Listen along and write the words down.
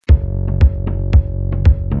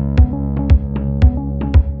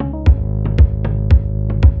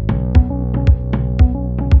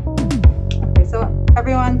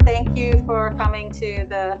coming to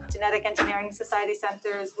the Genetic Engineering Society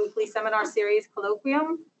Center's weekly seminar series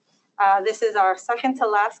colloquium. This is our second to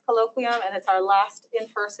last colloquium, and it's our last in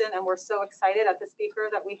person, and we're so excited at the speaker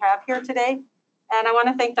that we have here today. And I want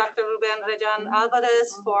to thank Dr. Ruben Rejan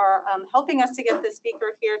Alvarez for helping us to get the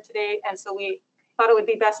speaker here today, and so we thought it would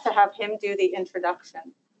be best to have him do the introduction.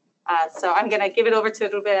 So I'm going to give it over to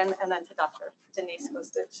Ruben and then to Dr. Denise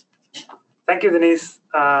Kostic. Thank you, Denise.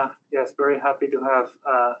 Yes, very happy to have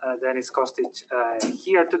Denise Kostic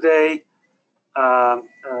here today.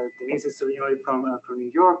 Denise is originally from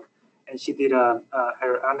New York, and she did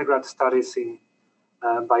her undergrad studies in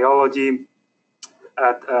biology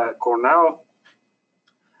at Cornell.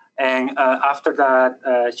 And after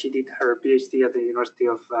that, she did her PhD at the University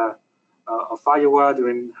of Iowa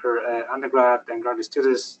during her undergrad and graduate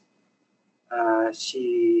studies.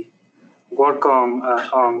 She worked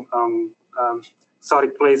on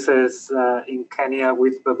exotic places in Kenya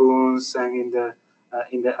with baboons and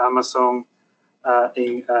in the Amazon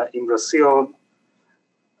in Brazil.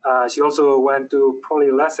 She also went to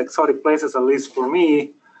probably less exotic places, at least for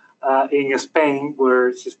me, in Spain,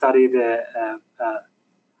 where she studied the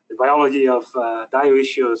biology of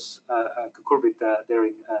dioecious cucurbita there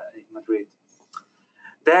in Madrid.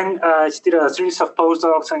 Then she did a series of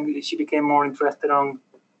postdocs, and she became more interested on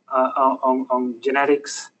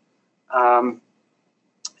genetics.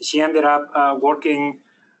 She ended up working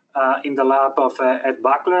in the lab of Ed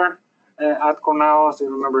Buckler at Cornell. As you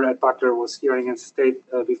remember, Ed Buckler was here in NC State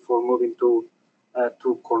before moving to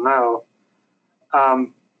Cornell.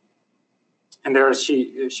 And there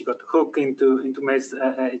she got hooked into maize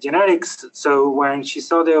genetics. So when she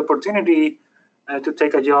saw the opportunity to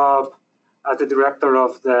take a job as the director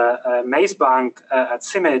of the Maize Bank at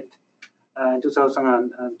CIMMYT in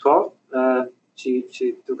 2012, she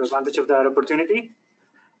took advantage of that opportunity,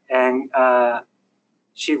 and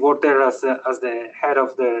she worked there as the head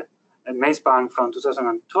of the Maize Bank from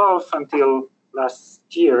 2012 until last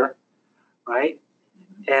year, right?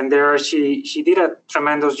 And there she did a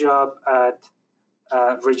tremendous job at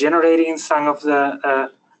regenerating some of the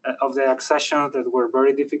accessions that were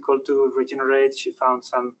very difficult to regenerate. She found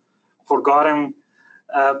some forgotten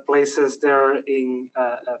places there in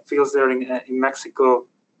fields there in Mexico,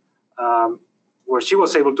 where she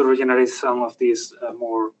was able to regenerate some of these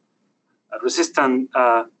more resistant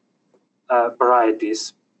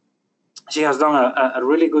varieties. She has done a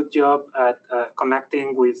really good job at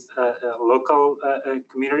connecting with local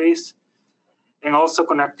communities and also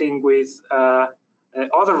connecting with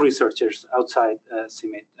other researchers outside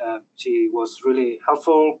CIMMYT. She was really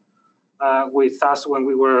helpful with us when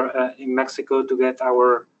we were in Mexico to get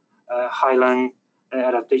our highland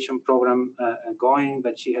adaptation program going,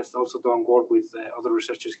 but she has also done work with other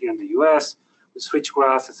researchers here in the US, with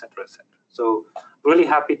switchgrass, et cetera, et cetera. So really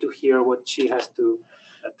happy to hear what she has to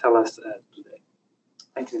tell us today.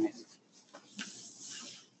 Thank you, Denise.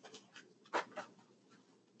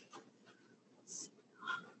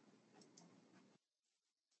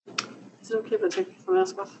 Is it okay if I take the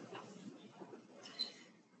mask off?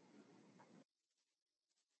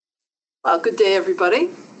 Well, good day,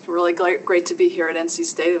 everybody. It's really great to be here at NC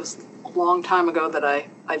State. It was a long time ago that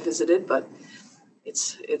I visited, but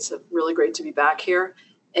it's really great to be back here.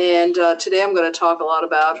 And today I'm going to talk a lot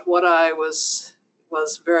about what I was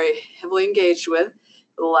very heavily engaged with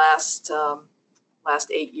for the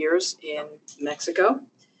last 8 years in Mexico.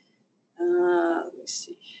 Let me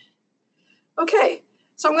see. Okay,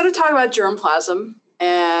 so I'm going to talk about germplasm,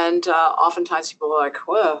 and oftentimes people are like,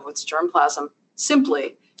 whoa, what's germplasm?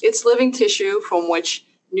 Simply, it's living tissue from which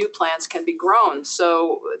new plants can be grown.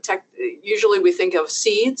 So usually we think of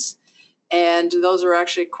seeds, and those are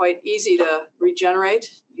actually quite easy to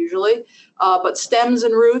regenerate, usually. But stems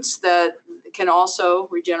and roots that can also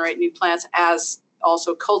regenerate new plants, as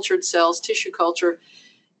also cultured cells, tissue culture.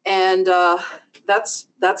 And that's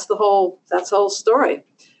the whole story.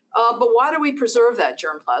 But why do we preserve that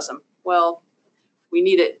germplasm? Well, we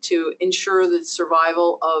need it to ensure the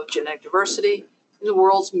survival of genetic diversity in the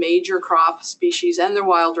world's major crop species and their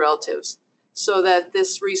wild relatives, so that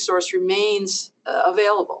this resource remains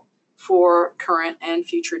available for current and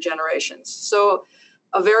future generations. So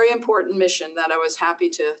a very important mission that I was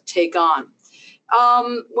happy to take on.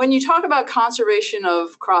 When you talk about conservation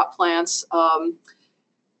of crop plants, you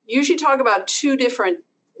usually talk about two different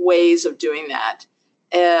ways of doing that.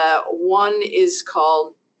 One is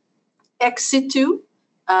called ex situ,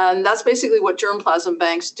 and that's basically what germplasm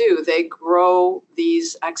banks do. They grow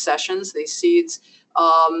these accessions, these seeds,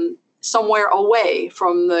 somewhere away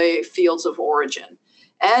from the fields of origin.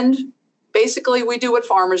 And basically, we do what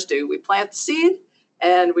farmers do. We plant the seed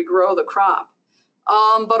and we grow the crop.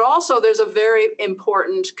 But also there's a very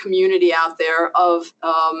important community out there of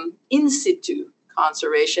in situ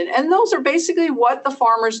conservation. And those are basically what the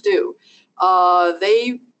farmers do.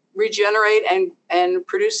 They regenerate and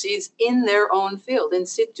produce seeds in their own field, in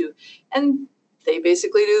situ. And they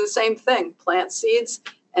basically do the same thing, plant seeds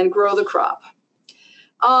and grow the crop.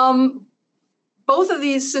 Both of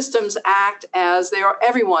these systems act as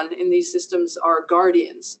everyone in these systems are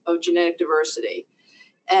guardians of genetic diversity.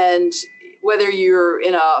 And whether you're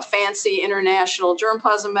in a fancy international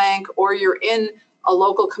germplasm bank or you're in a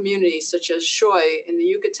local community such as Xoy in the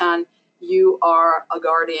Yucatan, you are a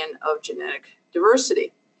guardian of genetic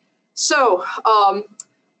diversity. So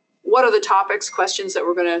what are the topics, questions that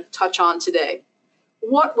we're going to touch on today?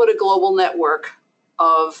 What would a global network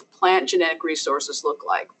of plant genetic resources look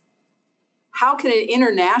like? How can an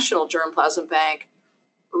international germplasm bank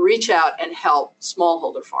reach out and help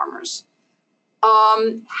smallholder farmers?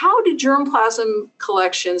 How do germplasm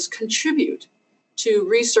collections contribute to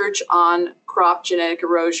research on crop genetic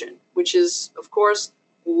erosion, which is, of course,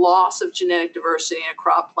 loss of genetic diversity in a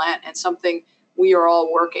crop plant and something we are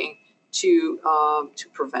all working to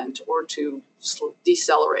prevent or to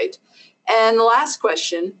decelerate? And the last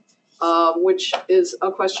question, which is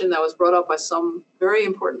a question that was brought up by some very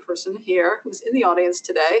important person here who's in the audience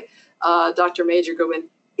today, Dr. Major Goodwin,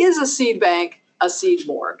 is a seed bank a seed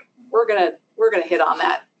morgue? We're gonna hit on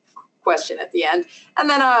that question at the end, and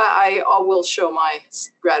then I will show my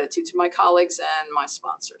gratitude to my colleagues and my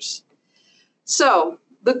sponsors. So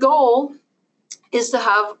the goal is to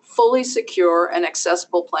have fully secure and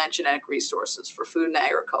accessible plant genetic resources for food and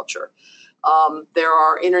agriculture. There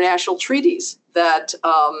are international treaties that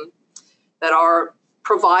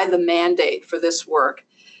provide the mandate for this work.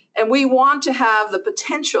 And we want to have the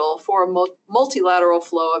potential for a multilateral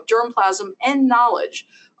flow of germplasm and knowledge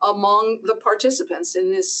among the participants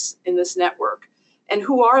in this network. And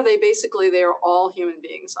who are they? Basically, they are all human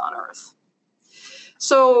beings on Earth.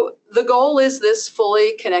 So the goal is this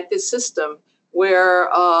fully connected system where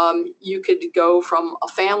you could go from a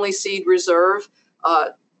family seed reserve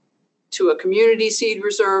to a community seed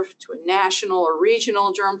reserve, to a national or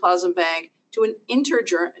regional germplasm bank, to an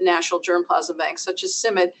international germplasm bank such as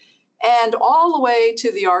CIMMYT, and all the way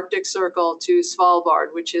to the Arctic Circle to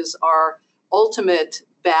Svalbard, which is our ultimate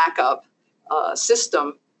backup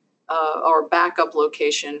system or backup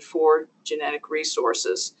location for genetic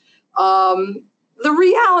resources. The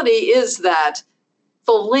reality is that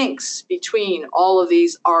the links between all of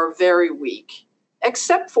these are very weak,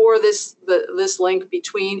 except for this link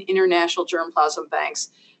between international germplasm banks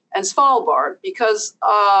and Svalbard, because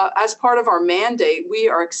as part of our mandate, we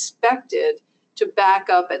are expected to back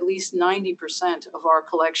up at least 90% of our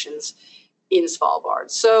collections in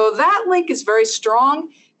Svalbard. So that link is very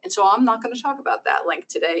strong, and so I'm not going to talk about that link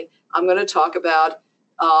today. I'm going to talk about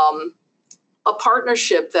a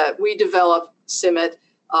partnership that we developed, CIMMYT,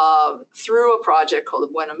 through a project called the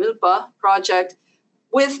Buena Milpa Project,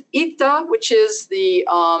 with ICTA, which is the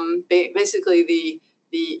basically the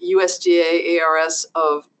USDA ARS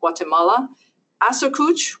of Guatemala,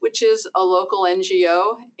 ASOCUCH, which is a local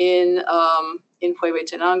NGO in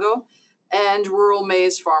Huehuetenango, and rural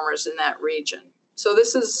maize farmers in that region. So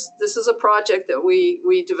this is a project that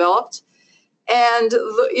we developed, and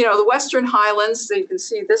the Western Highlands. So you can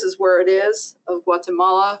see this is where it is of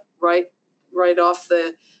Guatemala, right off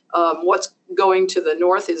the what's going to the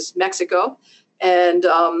north is Mexico, and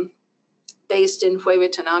based in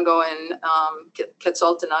Huehuetenango and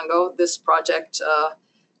Quetzaltenango. This project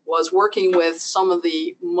was working with some of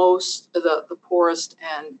the poorest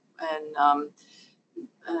and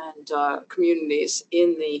communities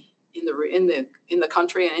in the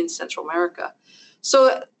country and in Central America.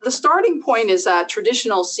 So the starting point is that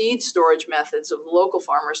traditional seed storage methods of local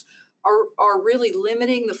farmers are really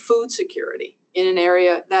limiting the food security in an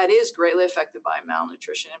area that is greatly affected by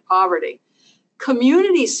malnutrition and poverty.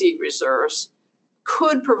 Community seed reserves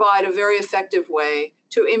could provide a very effective way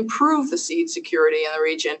to improve the seed security in the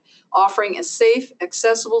region, offering a safe,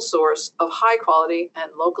 accessible source of high quality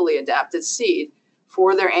and locally adapted seed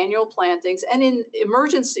for their annual plantings and in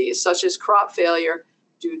emergencies such as crop failure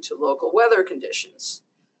due to local weather conditions.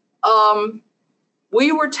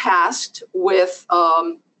 We were tasked with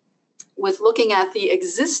looking at the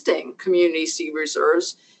existing community seed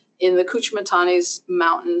reserves in the Cuchumatanes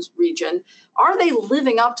Mountains region. Are they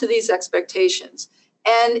living up to these expectations?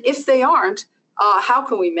 And if they aren't, how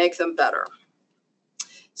can we make them better?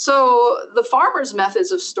 So the farmers'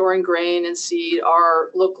 methods of storing grain and seed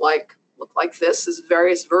look like this. There's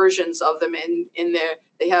various versions of them in there.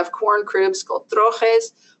 They have corn cribs called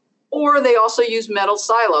trojes, or they also use metal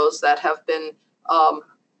silos that have been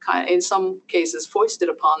in some cases foisted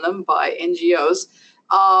upon them by NGOs.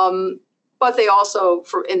 But they also,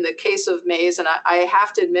 in the case of maize, and I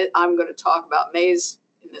have to admit, I'm going to talk about maize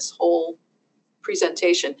in this whole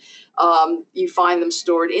presentation. You find them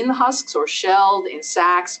stored in the husks or shelled in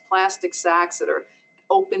sacks, plastic sacks that are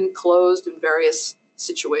open, closed in various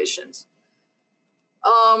situations.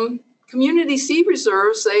 Community seed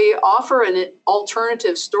reserves, they offer an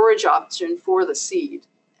alternative storage option for the seed.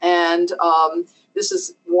 And this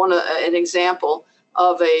is an example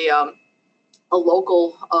of a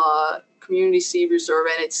local community seed reserve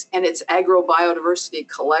and its agrobiodiversity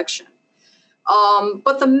collection.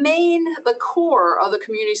 But the core of the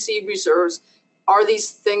community seed reserves are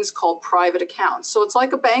these things called private accounts. So it's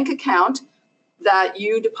like a bank account that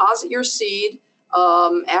you deposit your seed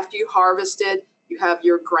after you harvest it. You have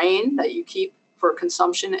your grain that you keep for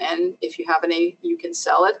consumption, and if you have any, you can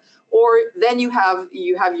sell it. Or then you have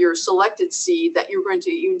your selected seed that you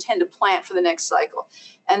intend to plant for the next cycle,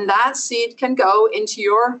 and that seed can go into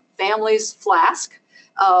your family's flask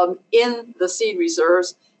in the seed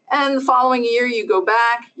reserves. And the following year, you go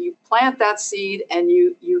back, you plant that seed, and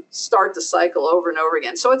you start the cycle over and over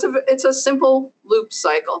again. So it's a simple loop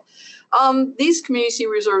cycle. These community seed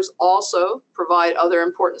reserves also provide other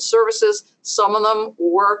important services. Some of them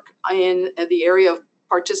work in the area of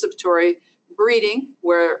participatory breeding,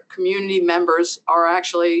 where community members are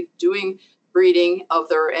actually doing breeding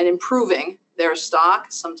and improving their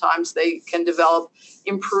stock. Sometimes they can develop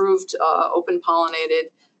improved open pollinated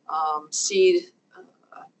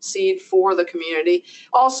seed for the community.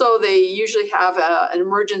 Also, they usually have an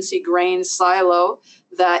emergency grain silo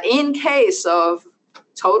that in case of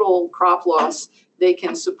total crop loss, they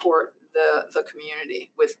can support the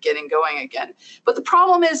community with getting going again. But the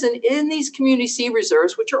problem is in these community seed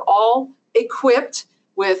reserves, which are all equipped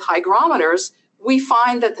with hygrometers, we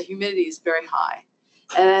find that the humidity is very high.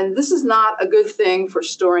 And this is not a good thing for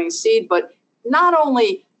storing seed, but not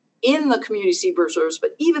only in the community seed reserves,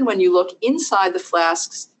 but even when you look inside the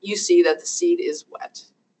flasks, you see that the seed is wet.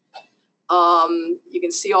 You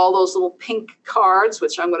can see all those little pink cards,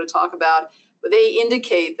 which I'm going to talk about, but they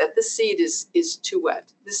indicate that the seed is too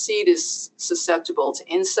wet. The seed is susceptible to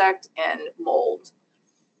insect and mold.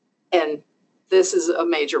 And this is a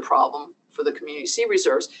major problem for the community seed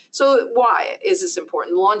reserves. So why is this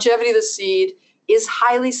important? The longevity of the seed is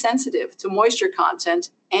highly sensitive to moisture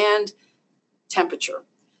content and temperature.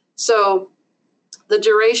 So the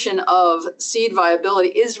duration of seed viability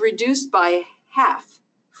is reduced by half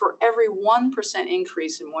for every 1%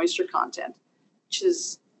 increase in moisture content, which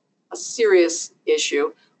is a serious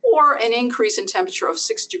issue, or an increase in temperature of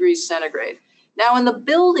 6 degrees centigrade. Now, in the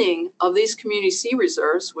building of these community seed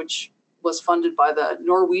reserves, which was funded by the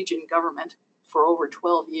Norwegian government for over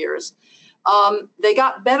 12 years, they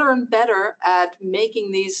got better and better at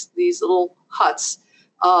making these little huts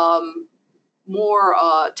more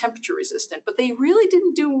temperature resistant, but they really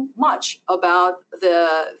didn't do much about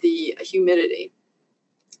the humidity.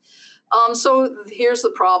 So here's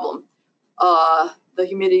the problem. The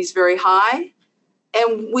humidity is very high,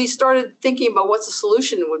 and we started thinking about what the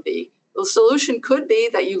solution would be. The solution could be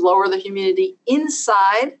that you lower the humidity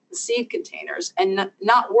inside the seed containers and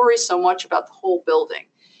not worry so much about the whole building.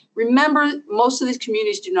 Remember, most of these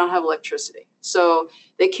communities do not have electricity, so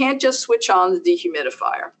they can't just switch on the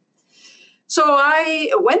dehumidifier. So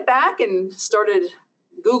I went back and started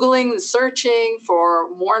Googling and searching for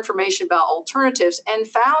more information about alternatives, and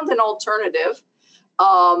found an alternative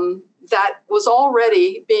that was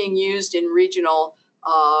already being used in regional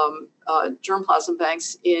germplasm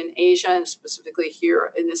banks in Asia, and specifically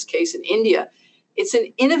here, in this case, in India. It's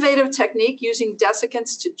an innovative technique using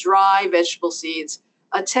desiccants to dry vegetable seeds,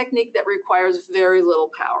 a technique that requires very little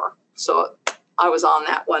power. So I was on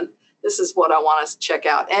that one. This is what I want us to check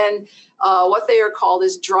out. And what they are called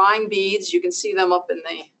is drying beads. You can see them up in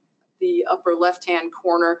the upper left-hand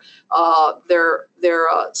corner. They're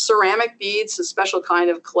ceramic beads, a special kind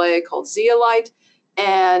of clay called zeolite,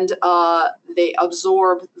 and they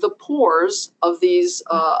absorb the pores of these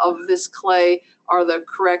of this clay are the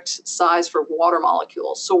correct size for water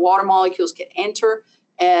molecules. So water molecules can enter,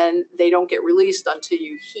 and they don't get released until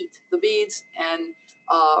you heat the beads and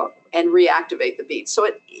reactivate the beads. So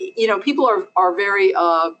people are very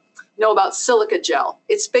know about silica gel.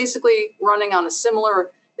 It's basically running on a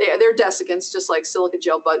similar. They're desiccants, just like silica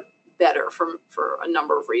gel, but better for a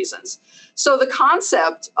number of reasons. So the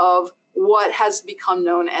concept of what has become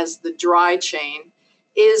known as the dry chain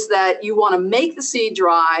is that you want to make the seed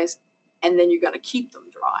dry, and then you're going to keep them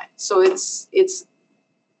dry. So it's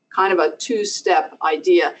kind of a two-step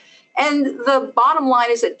idea. And the bottom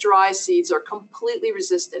line is that dry seeds are completely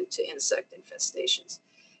resistant to insect infestations.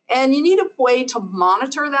 And you need a way to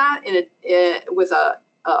monitor that with a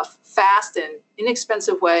fast and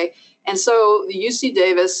inexpensive way. And so the UC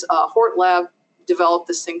Davis Hort Lab developed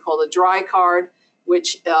this thing called a dry card,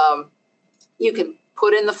 which you can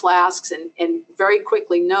put in the flasks and very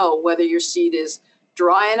quickly know whether your seed is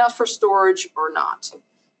dry enough for storage or not.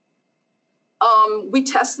 We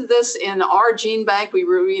tested this in our gene bank. We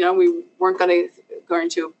weren't going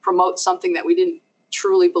to promote something that we didn't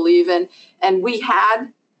truly believe in, and we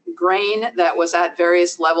had grain that was at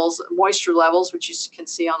various levels, moisture levels, which you can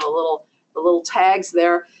see on the little tags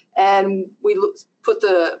there. And we put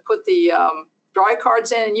the dry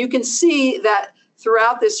cards in, and you can see that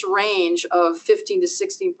throughout this range of 15 to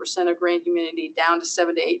 16% of grain humidity down to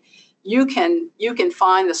 7 to 8, you can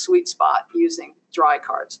find the sweet spot using dry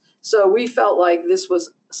cards. So we felt like this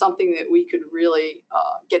was something that we could really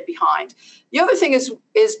get behind. The other thing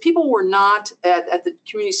is people were not at the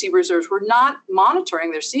community seed reserves were not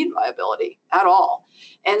monitoring their seed viability at all,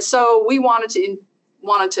 and so we wanted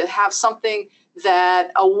to have something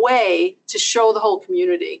a way to show the whole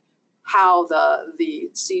community how the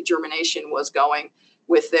seed germination was going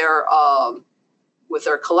with their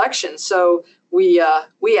collection. So we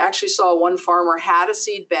actually saw one farmer had a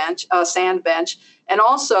sand bench, and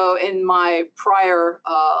also in my prior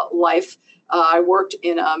life, I worked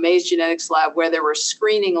in a maize genetics lab where they were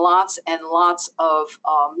screening lots and lots of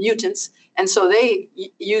mutants, and so they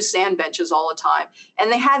use sand benches all the time.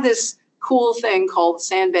 And they had this cool thing called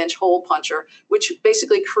sand bench hole puncher, which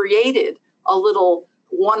basically created a little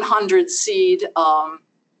 100 seed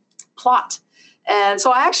plot. And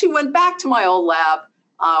so I actually went back to my old lab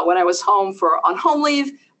when I was home on home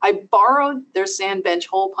leave. I borrowed their sand bench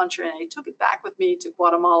hole puncher and I took it back with me to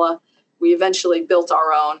Guatemala. We eventually built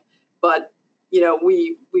our own, but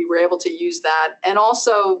we were able to use that. And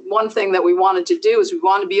also one thing that we wanted to do is we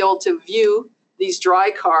wanted to be able to view these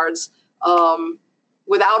dry cards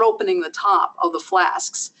without opening the top of the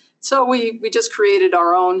flasks. So we just created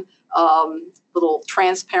our own little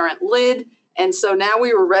transparent lid. And so now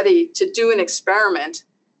we were ready to do an experiment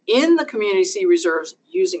in the community seed reserves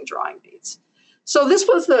using drying beads. So this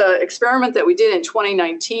was the experiment that we did in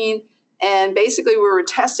 2019. And basically we were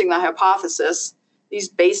testing the hypothesis, these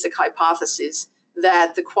basic hypotheses,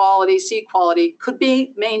 that the seed quality could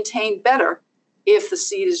be maintained better if the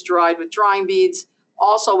seed is dried with drying beads.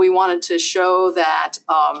 Also, we wanted to show that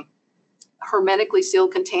hermetically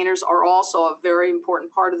sealed containers are also a very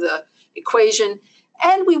important part of the equation.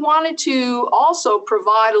 And we wanted to also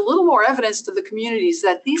provide a little more evidence to the communities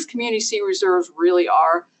that these community seed reserves really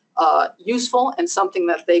are useful and something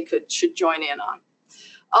that they should join in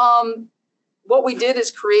on. What we did is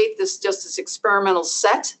create this experimental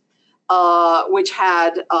set, which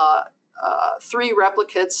had 3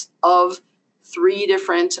 replicates of 3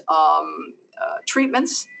 different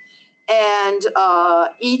treatments, and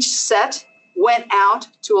each set went out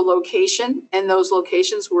to a location, and those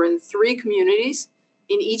locations were in 3 communities.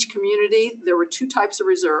 In each community, there were 2 types of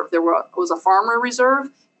reserve. There was a farmer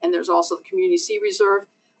reserve, and there's also the community seed reserve.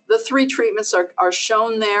 The 3 treatments are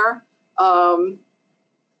shown there, and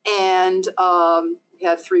we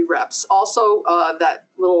had 3 reps. Also, that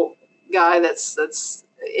little guy that's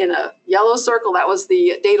in a yellow circle, that was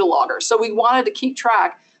the data logger. So we wanted to keep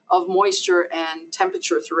track of moisture and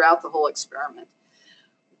temperature throughout the whole experiment.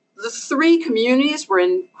 The 3 communities were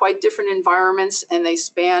in quite different environments, and they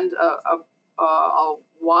spanned a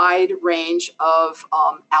wide range of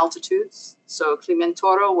altitudes. So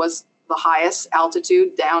Climentoro was the highest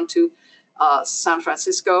altitude, down to San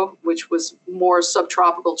Francisco, which was more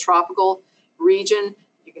subtropical, tropical region.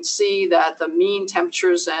 You can see that the mean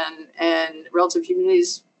temperatures and relative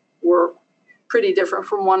humidities were pretty different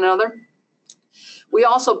from one another. We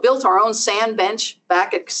also built our own sand bench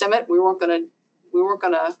back at Kissimmee. We weren't going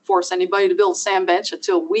to force anybody to build a sand bench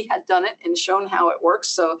until we had done it and shown how it works.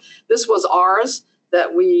 So this was ours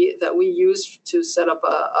that we used to set up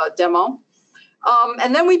a demo.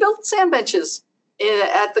 And then we built sand benches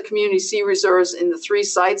at the community seed reserves in the 3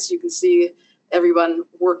 sites. You can see everyone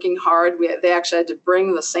working hard. They actually had to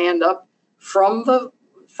bring the sand up from the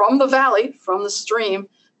valley, from the stream,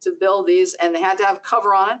 to build these, and they had to have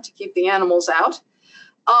cover on it to keep the animals out.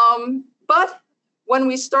 But when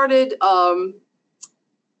we started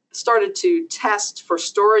to test for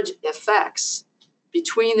storage effects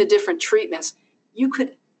between the different treatments, you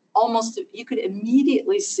could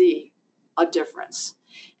immediately see a difference.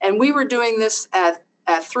 And we were doing this at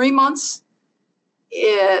 3 months,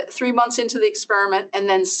 3 months into the experiment, and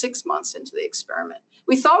then 6 months into the experiment.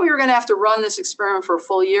 We thought we were going to have to run this experiment for a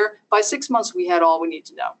full year. By 6 months, we had all we need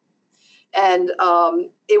to know. And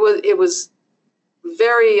it was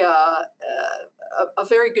a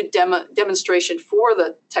very good demonstration for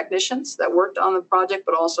the technicians that worked on the project,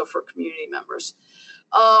 but also for community members.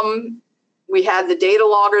 We had the data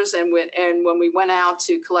loggers, and when we went out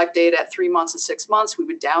to collect data at 3 months and 6 months, we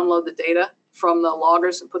would download the data from the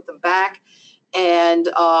loggers and put them back. And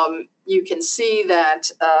you can see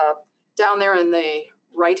that down there in the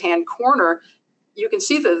right-hand corner, you can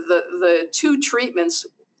see the two treatments.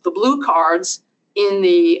 The blue cards in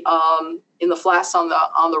the flasks on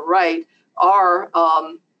the right are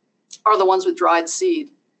the ones with dried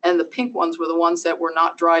seed, and the pink ones were the ones that were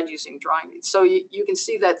not dried using drying beads. So you can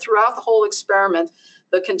see that throughout the whole experiment,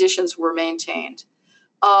 the conditions were maintained.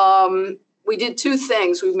 We did two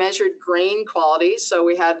things. We measured grain quality. So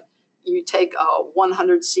you take a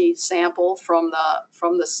 100 seed sample from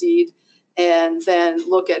the seed, and then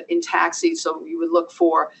look at intact seeds. So you would look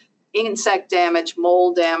for insect damage,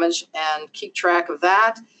 mold damage, and keep track of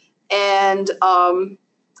that. And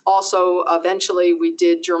also, eventually, we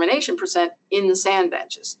did germination percent in the sand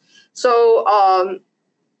benches. So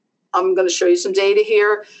I'm going to show you some data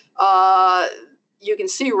here. You can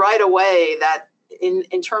see right away that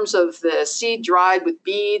in terms of the seed dried with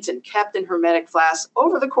beads and kept in hermetic flasks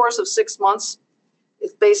over the course of 6 months,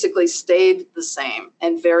 it basically stayed the same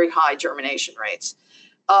and very high germination rates.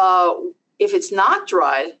 If it's not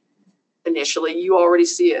dried initially, you already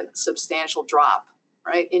see a substantial drop,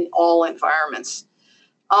 right, in all environments.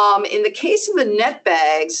 In the case of the net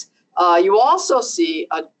bags, you also see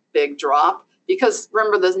a big drop because,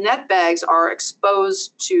 remember, the net bags are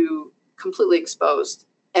completely exposed.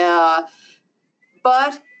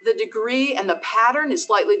 But the degree and the pattern is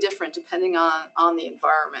slightly different depending on the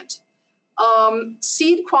environment.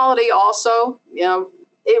 Seed quality also,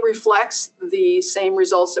 it reflects the same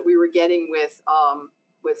results that we were getting with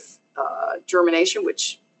germination,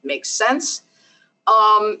 which makes sense.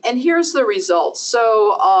 And here's the results.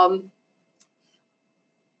 So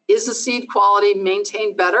is the seed quality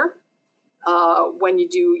maintained better when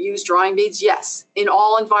you use drying beads? Yes, in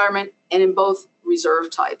all environment and in both reserve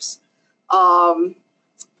types.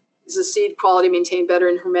 Is the seed quality maintained better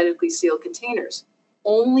in hermetically sealed containers?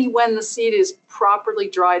 Only when the seed is properly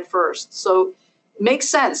dried first. So it makes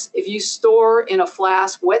sense. If you store in a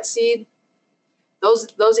flask wet seed,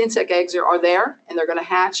 those insect eggs are there, and they're going to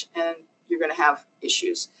hatch, and you're going to have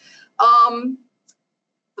issues.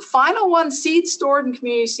 The final one, seed stored in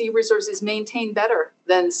community seed reserves is maintained better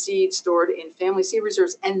than seed stored in family seed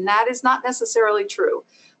reserves, and that is not necessarily true.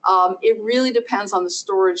 It really depends on the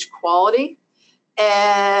storage quality.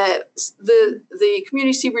 And the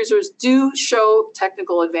community seed reserves do show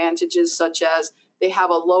technical advantages, such as they have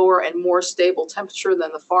a lower and more stable temperature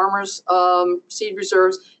than the farmer's seed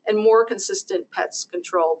reserves and more consistent pest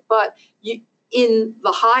control. But in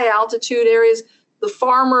the high altitude areas, the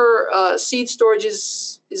farmer seed storage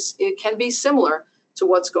it can be similar to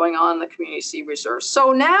what's going on in the community seed reserves.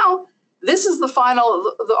 So now this is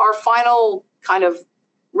our final kind of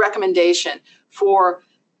recommendation for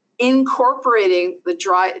incorporating the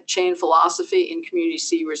dry chain philosophy in community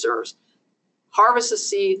seed reserves. Harvest the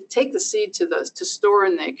seed, take the seed to store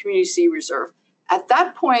in the community seed reserve. At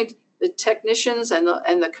that point, the technicians and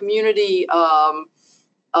the community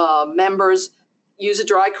members use a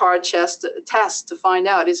dry card test to find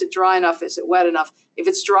out, is it dry enough, is it wet enough? If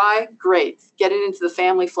it's dry, great, get it into the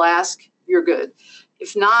family flask, you're good.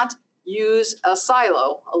 If not, use a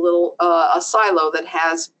silo, a silo that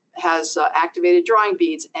has activated drying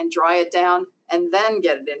beads, and dry it down and then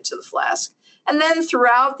get it into the flask. And then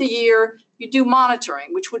throughout the year, you do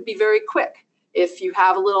monitoring, which would be very quick. If you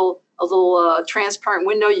have a little transparent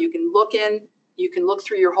window, you can look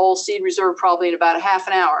through your whole seed reserve probably in about a half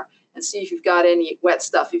an hour and see if you've got any wet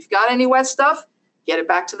stuff. If you've got any wet stuff, get it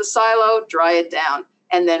back to the silo, dry it down,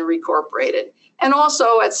 and then reincorporate it. And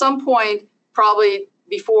also at some point, probably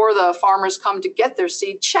before the farmers come to get their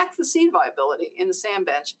seed, check the seed viability in the sand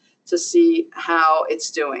bench to see how it's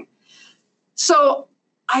doing. So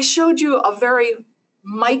I showed you a very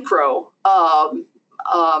micro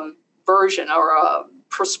version or a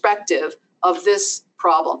perspective of this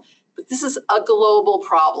problem, but this is a global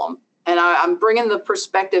problem. And I'm bringing the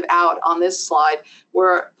perspective out on this slide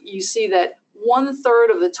where you see that 1/3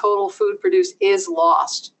 of the total food produced is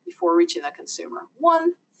lost before reaching the consumer.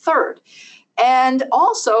 1/3. And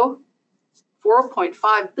also,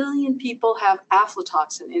 4.5 billion people have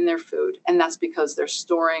aflatoxin in their food, and that's because they're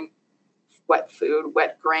storing wet food,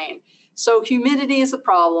 wet grain. So humidity is a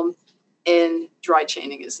problem, and dry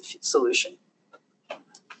chaining is the solution.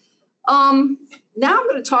 Now I'm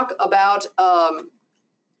going to talk about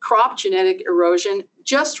crop genetic erosion.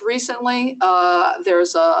 Just recently,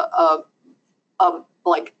 there's a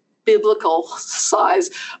biblical size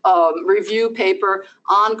review paper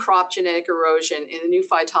on crop genetic erosion in the New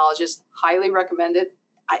Phytologist. Highly recommend it.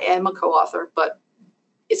 I am a co-author, but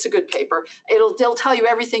it's a good paper. They'll tell you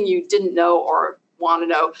everything you didn't know or want to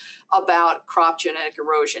know about crop genetic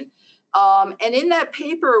erosion. And in that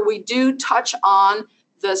paper, we do touch on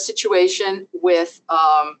the situation with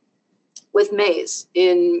maize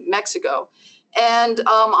in Mexico. And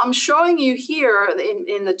I'm showing you here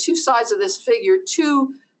in the two sides of this figure,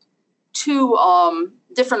 two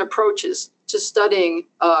different approaches to studying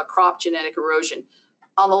crop genetic erosion.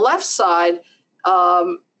 On the left side,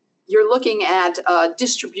 you're looking at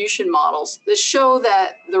distribution models that show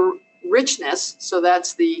that the richness, so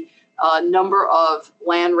that's the number of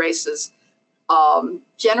land races,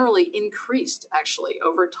 generally increased actually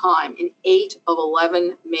over time in 8 of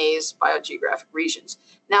 11 maize biogeographic regions.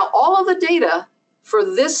 Now, all of the data for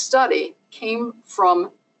this study came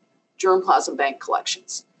from germplasm bank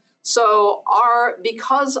collections. So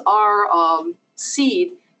because our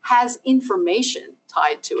seed has information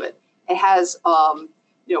tied to it, it has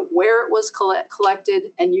where it was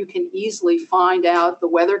collected, and you can easily find out the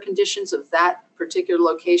weather conditions of that particular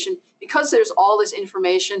location because there's all this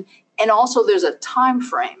information, and also there's a time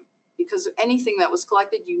frame because anything that was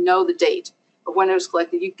collected, you know the date of when it was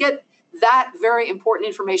collected. You get that very important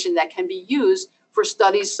information that can be used for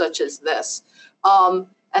studies such as this. And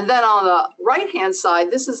then on the right-hand side,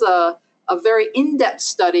 this is a very in-depth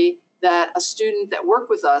study that a student that worked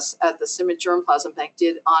with us at the CIMMYT Germplasm Bank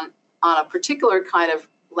did on a particular kind of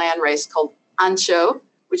land race called ancho,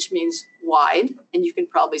 which means wide, and you can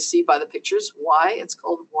probably see by the pictures why it's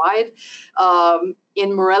called wide,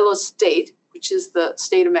 in Morelos State, which is the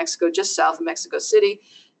state of Mexico, just south of Mexico City.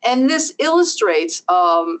 And this illustrates,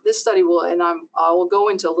 this study will, and I will go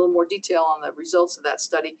into a little more detail on the results of that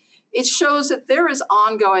study. It shows that there is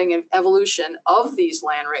ongoing evolution of these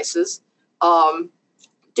land races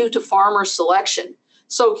due to farmer selection.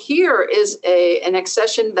 So here is an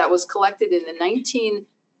accession that was collected in the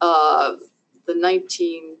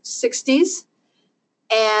 1960s.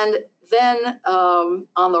 And then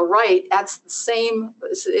on the right, that's the same,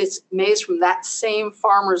 it's maize from that same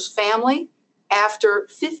farmer's family after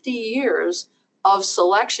 50 years of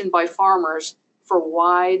selection by farmers for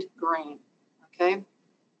wide grain. Okay,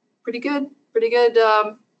 pretty good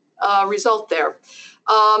result there.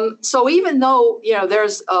 So even though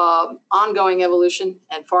there's ongoing evolution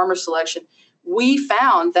and farmer selection, we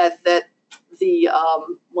found that the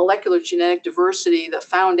molecular genetic diversity, the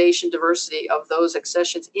foundation diversity of those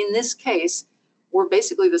accessions in this case were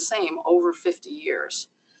basically the same over 50 years.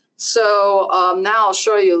 So now I'll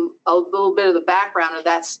show you a little bit of the background of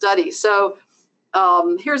that study. So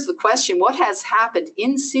here's the question: what has happened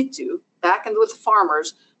in situ, back in with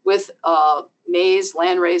farmers, with maize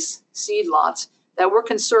landrace seed lots that were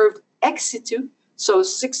conserved ex situ? So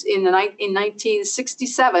in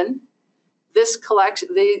 1967, this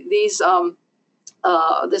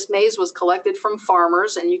maize was collected from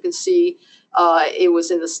farmers, and you can see it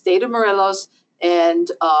was in the state of Morelos,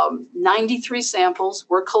 and 93 samples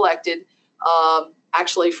were collected,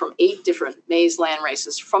 actually from 8 different maize land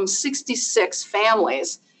races from 66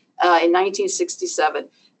 families in 1967.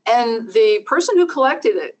 And the person who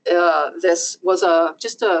collected this was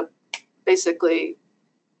just a basically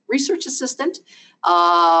research assistant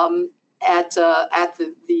at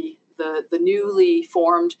the newly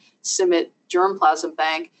formed CIMMYT Germplasm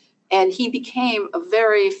Bank, and he became a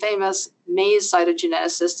very famous maize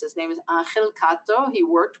cytogeneticist. His name is Angel Cato. He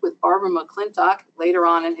worked with Barbara McClintock later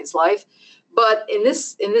on in his life, but in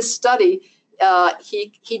this study,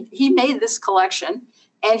 he made this collection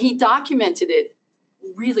and he documented it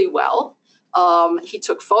really well. He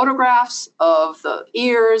took photographs of the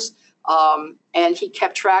ears, and he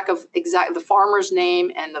kept track of exactly the farmer's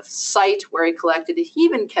name and the site where he collected it. He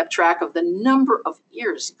even kept track of the number of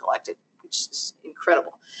ears he collected, which is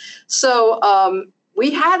incredible. So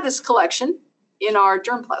we had this collection in our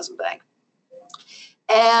germplasm bank.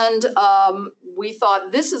 And we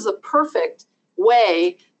thought this is a perfect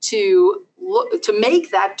way to make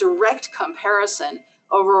that direct comparison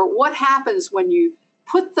over what happens when you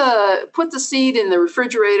put the seed in the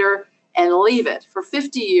refrigerator and leave it for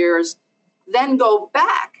 50 years, then go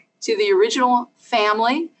back to the original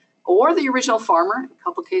family or the original farmer. In a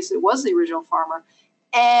couple of cases, it was the original farmer,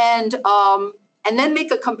 and then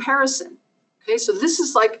make a comparison. Okay, so this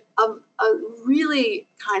is like a really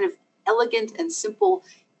kind of elegant and simple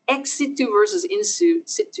ex situ versus in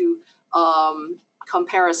situ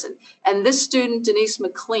comparison. And this student, Denise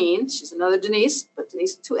McLean, she's another Denise, but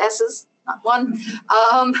Denise with 2 S's, not one,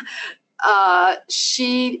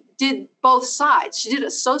 she did both sides. She did a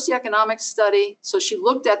socioeconomic study, so she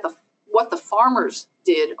looked at what the farmers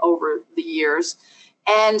did over the years,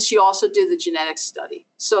 and she also did the genetics study.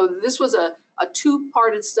 So this was a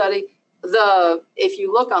two-parted study. If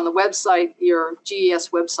you look on the website, your GES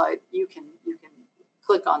website, you can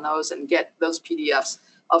click on those and get those PDFs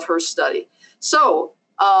of her study. So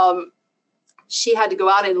she had to go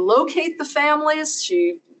out and locate the families.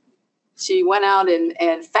 She went out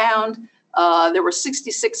and found, there were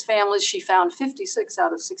 66 families. She found 56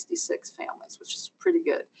 out of 66 families, which is pretty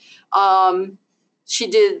good. She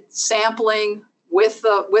did sampling with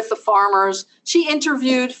the farmers. She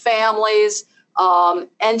interviewed families.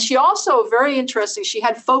 And she also, very interesting, she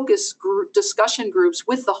had focus discussion groups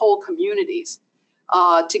with the whole communities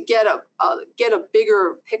to get a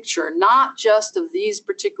bigger picture, not just of these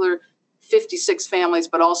particular 56 families,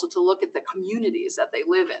 but also to look at the communities that they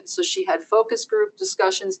live in. So she had focus group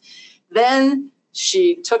discussions. Then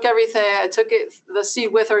she took the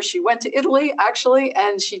seed with her. She went to Italy, actually,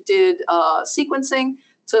 and she did sequencing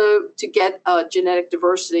to get genetic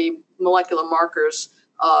diversity molecular markers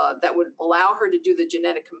that would allow her to do the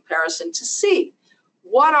genetic comparison to see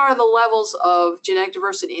what are the levels of genetic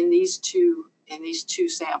diversity in these two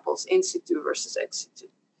samples, in situ versus ex situ.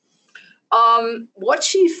 What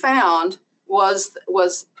she found was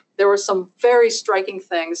there were some very striking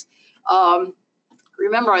things.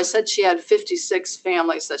 Remember, I said she had 56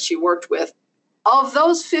 families that she worked with. Of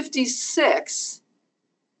those 56,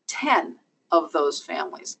 10 of those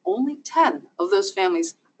families, only 10 of those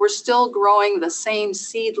families were still growing the same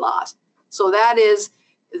seed lot. So that is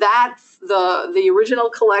that the original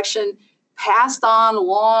collection passed on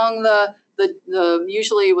along the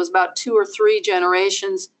usually it was about 2 or 3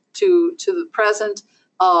 generations to the present.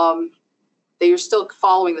 They are still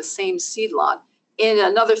following the same seed lot. In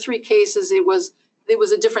another 3 cases, it was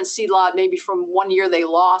a different seed lot. Maybe from one year they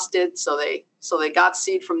lost it, so they got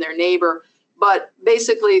seed from their neighbor. But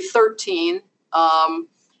basically 13.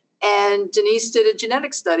 And Denise did a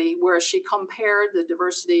genetic study where she compared the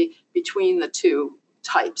diversity between the two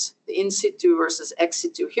types, the in situ versus ex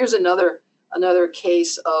situ. Here's another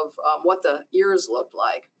case of what the ears looked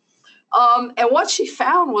like. And what she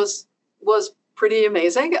found was pretty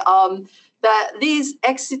amazing, that these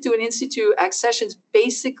ex situ and in situ accessions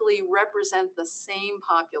basically represent the same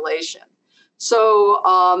population. So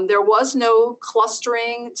there was no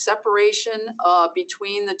clustering, separation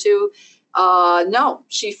between the two. No,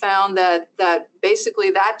 she found that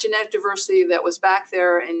basically that genetic diversity that was back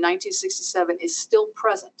there in 1967 is still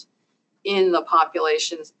present in the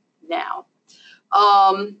populations now.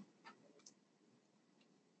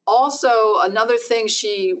 Also, another thing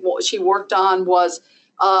she worked on was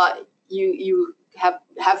you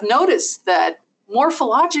have noticed that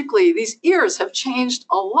morphologically these ears have changed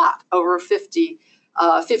a lot over 50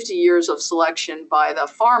 years of selection by the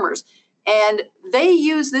farmers. And they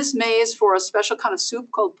use this maize for a special kind of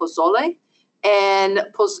soup called pozole. And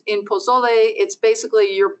in pozole, it's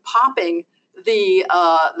basically you're popping the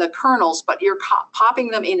kernels, but you're popping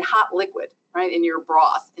them in hot liquid, right, in your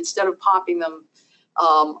broth, instead of popping them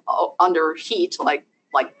under heat like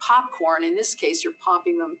popcorn. In this case, you're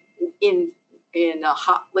popping them in a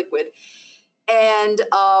hot liquid. And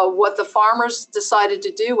what the farmers decided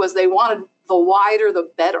to do was they wanted the wider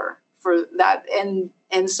the better for that.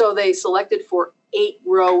 And so they selected for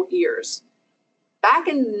 8-row ears. Back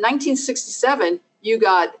in 1967, you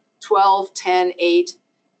got 12, 10, 8,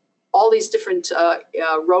 all these different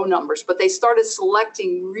row numbers, but they started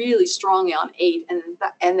selecting really strongly on 8,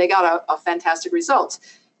 and they got a fantastic result.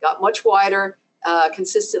 Got much wider,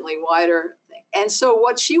 consistently wider. And so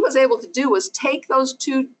what she was able to do was take those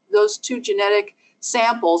two genetic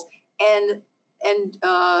samples and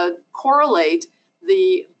correlate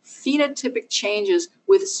the phenotypic changes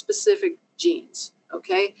with specific genes,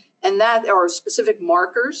 okay? And that are specific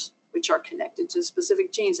markers which are connected to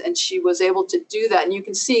specific genes. And she was able to do that. And you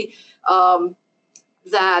can see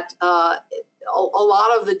that a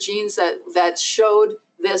lot of the genes that showed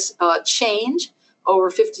this change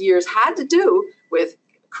over 50 years had to do with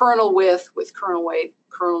kernel width, with kernel weight,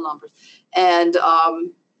 kernel numbers. And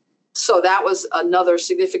so that was another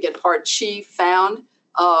significant part. She found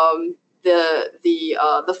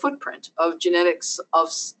the footprint of genetics, of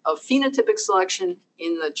phenotypic selection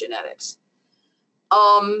in the genetics.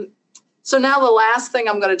 So now the last thing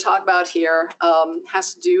I'm going to talk about here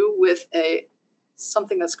has to do with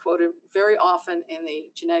something that's quoted very often in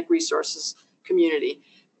the genetic resources community,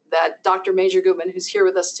 that Dr. Major Gutman, who's here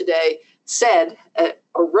with us today, said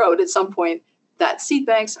or wrote at some point that seed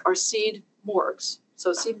banks are seed morgues.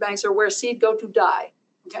 So seed banks are where seed go to die.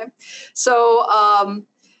 Okay, so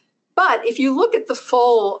But if you look at the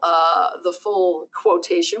full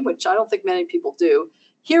quotation, which I don't think many people do,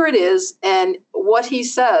 here it is. And what he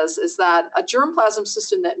says is that a germplasm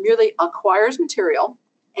system that merely acquires material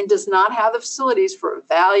and does not have the facilities for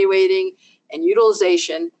evaluating and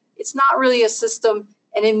utilization, it's not really a system.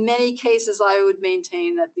 And in many cases, I would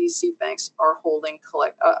maintain that these seed banks are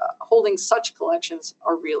holding such collections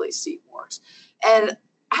are really seed morgues. And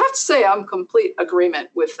I have to say, I'm in complete agreement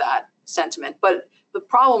with that sentiment. But the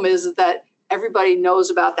problem is that everybody knows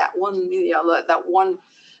about that one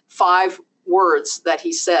 5 words that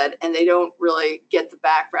he said, and they don't really get the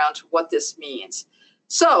background to what this means.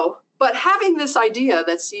 So, but having this idea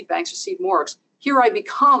that seed banks are seed morgues, here I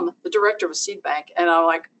become the director of a seed bank, and I'm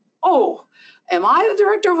like, oh, am I the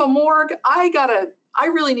director of a morgue? I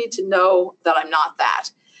really need to know that I'm not that.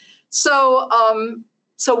 So,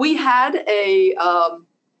 so we had a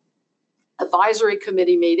advisory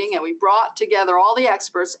committee meeting, and we brought together all the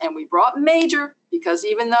experts, and we brought Major, because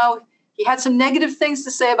even though he had some negative things to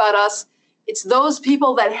say about us, it's those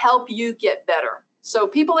people that help you get better. So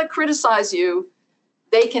people that criticize you,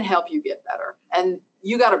 they can help you get better, and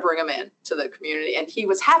you got to bring them in to the community. And he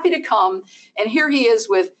was happy to come, and here he is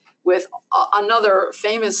with another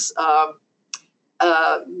famous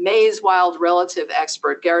maize wild relative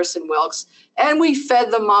expert, Garrison Wilkes, and we fed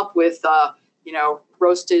them up with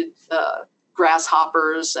roasted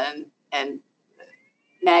grasshoppers and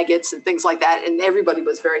maggots and things like that, and everybody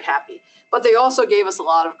was very happy. But they also gave us a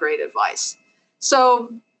lot of great advice.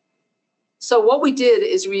 So what we did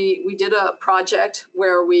is we did a project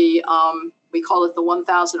where we called it the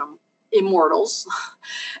 1,000 Immortals,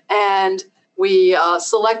 and we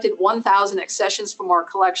selected 1,000 accessions from our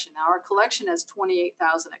collection. Now our collection has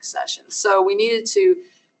 28,000 accessions, so we needed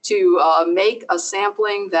to make a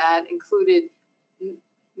sampling that included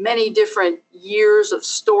many different years of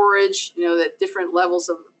storage, that different levels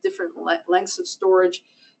of different lengths of storage,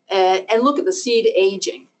 and look at the seed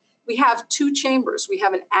aging. We have 2 chambers. We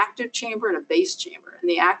have an active chamber and a base chamber. And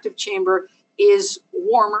the active chamber is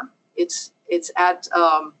warmer. It's at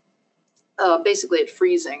basically at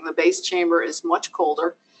freezing. The base chamber is much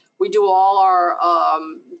colder. We do all our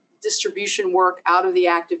distribution work out of the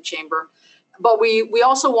active chamber. But we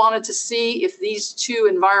also wanted to see if these 2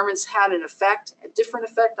 environments had a different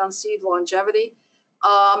effect on seed longevity.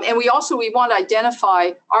 And we want to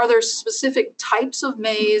identify, are there specific types of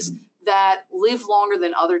maize that live longer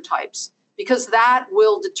than other types? Because that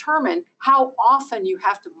will determine how often you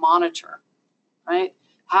have to monitor, right?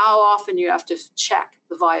 How often you have to check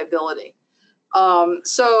the viability.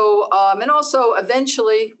 And also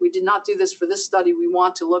eventually, we did not do this for this study, we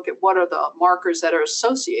want to look at what are the markers that are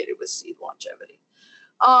associated with seed longevity.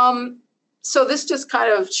 So this just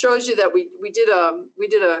kind of shows you that we did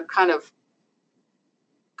a kind of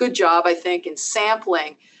good job, I think, in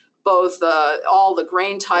sampling both all the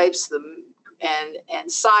grain types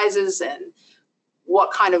and sizes and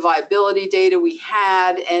what kind of viability data we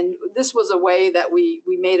had. And this was a way that we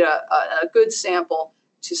made a good sample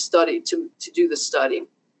to do the study.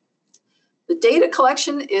 The data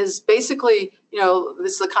collection is basically,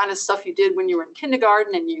 this is the kind of stuff you did when you were in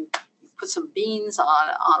kindergarten, and you put some beans on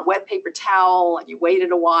a wet paper towel and you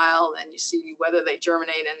waited a while and you see whether they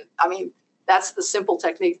germinate. And I mean, that's the simple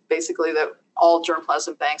technique basically that all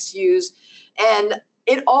germplasm banks use. And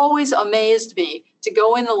it always amazed me to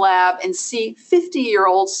go in the lab and see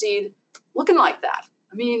 50-year-old seed looking like that.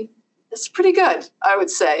 I mean, it's pretty good, I would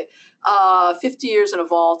say. 50 years in a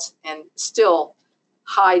vault and still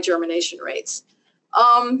high germination rates.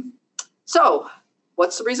 So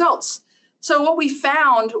what's the results? So what we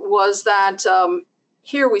found was that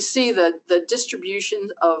here we see the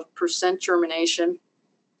distribution of percent germination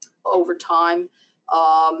over time.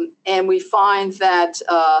 And we find that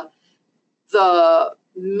the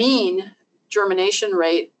mean germination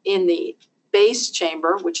rate in the base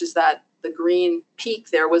chamber, which is the green peak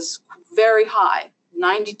there, was very high.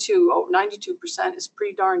 92% is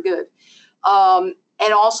pretty darn good.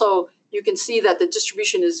 And also you can see that the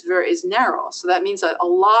distribution is narrow. So that means that a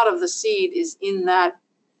lot of the seed is in that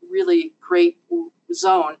really great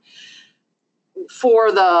zone.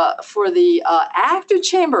 For the active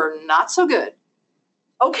chamber, not so good.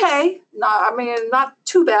 Okay, not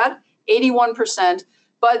too bad, 81%,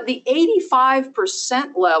 but the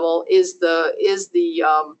 85% level is the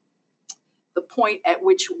point at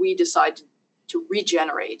which we decide to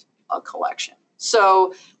regenerate a collection.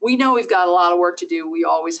 So we know we've got a lot of work to do. We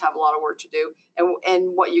always have a lot of work to do.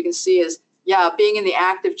 And what you can see is, being in the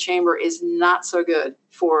active chamber is not so good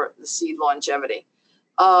for the seed longevity.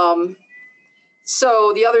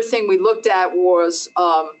 So the other thing we looked at was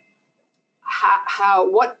what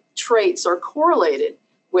traits are correlated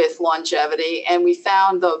with longevity, and we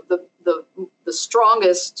found the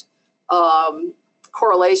strongest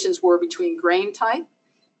correlations were between grain type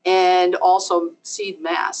and also seed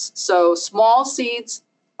mass. So small seeds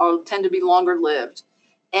tend to be longer lived.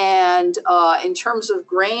 And in terms of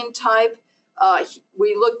grain type,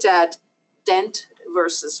 we looked at dent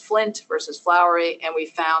versus flint versus flowery, and we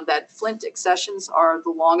found that flint accessions are the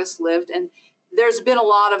longest lived. And there's been a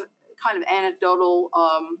lot of kind of anecdotal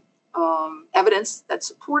evidence that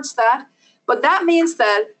supports that. But that means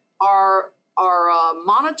that our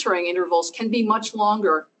monitoring intervals can be much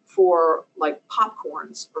longer for like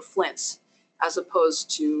popcorns or flints as opposed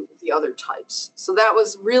to the other types. So that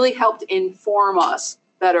was really helped inform us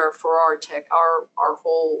better for our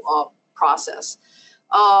whole process.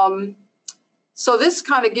 So this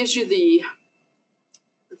kind of gives you the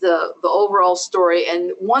overall story.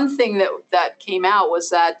 And one thing that came out was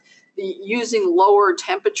that using lower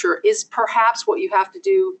temperature is perhaps what you have to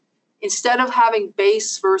do. Instead of having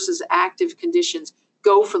base versus active conditions,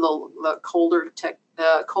 go for the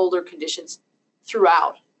colder conditions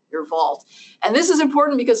throughout your vault. And this is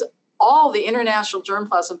important because all the international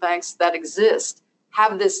germplasm banks that exist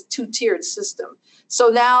have this two-tiered system. So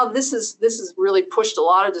now this is really pushed a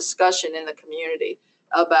lot of discussion in the community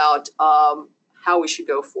about how we should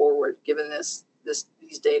go forward given these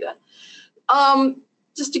data.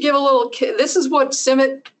 Just to give a little, this is what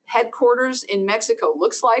CIMMYT headquarters in Mexico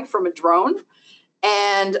looks like from a drone.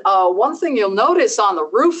 And one thing you'll notice on the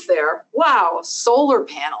roof there, wow, solar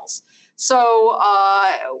panels. So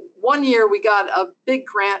one year we got a big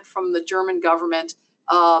grant from the German government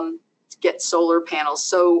to get solar panels.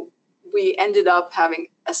 So we ended up having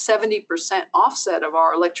a 70% offset of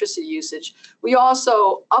our electricity usage. We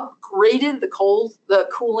also upgraded the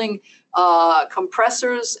cooling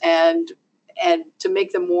compressors and to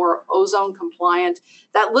make them more ozone compliant.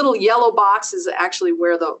 That little yellow box is actually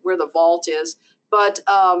where the vault is. But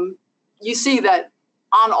you see that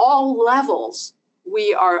on all levels,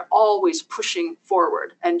 we are always pushing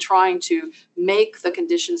forward and trying to make the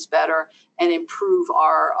conditions better and improve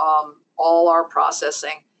our all our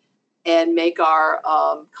processing and make our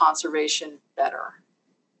conservation better.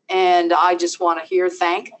 And I just want to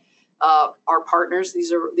thank our partners.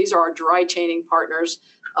 These are our dry chaining partners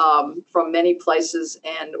from many places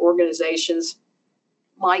and organizations.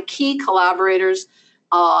 My key collaborators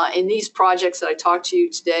in these projects that I talked to you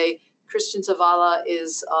today, Christian Zavala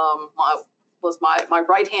was my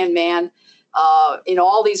right-hand man in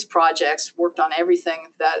all these projects, worked on everything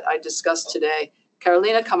that I discussed today.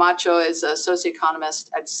 Carolina Camacho is a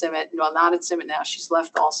socioeconomist at CIMMYT. No, not at CIMMYT now. She's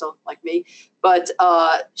left also, like me. But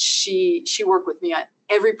she worked with me on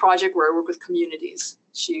every project where I work with communities.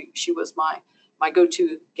 She was my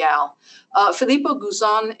go-to gal. Filippo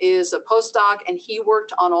Guzan is a postdoc, and he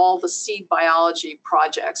worked on all the seed biology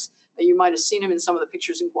projects. You might have seen him in some of the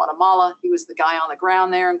pictures in Guatemala. He was the guy on the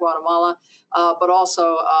ground there in Guatemala, but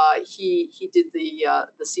also he did the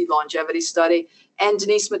seed longevity study. And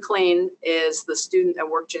Denise McLean is the student that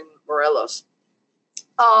worked in Morelos.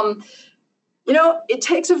 It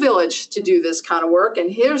takes a village to do this kind of work,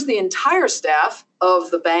 and here's the entire staff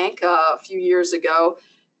of the bank a few years ago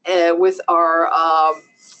with our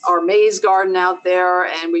maize garden out there,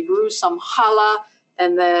 and we grew some challah.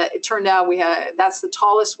 And it turned out that's the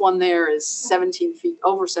tallest one there is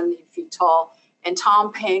over 17 feet tall. And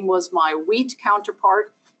Tom Payne was my wheat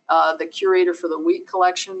counterpart, the curator for the wheat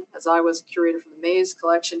collection, as I was curator for the maize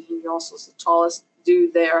collection. He also was the tallest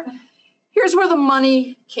dude there. Here's where the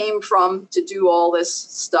money came from to do all this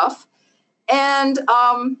stuff. And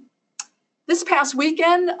this past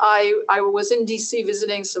weekend, I was in DC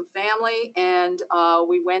visiting some family, and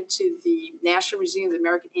we went to the National Museum of the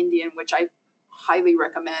American Indian, which I highly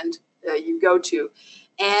recommend you go to.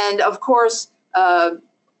 And of course,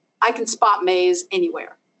 I can spot maize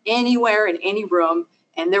anywhere in any room.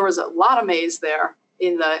 And there was a lot of maize there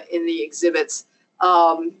in the exhibits.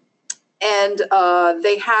 And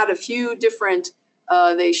they had a few different,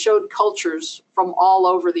 they showed cultures from all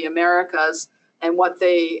over the Americas and what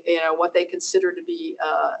they consider to be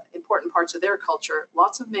important parts of their culture.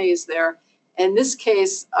 Lots of maize there. In this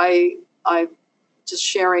case, I just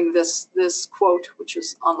sharing this quote, which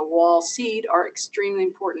is on the wall: "Seed are extremely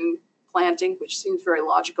important planting," which seems very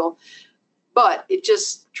logical, but it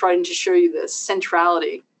just trying to show you the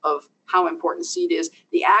centrality of how important seed is.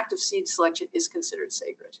 The act of seed selection is considered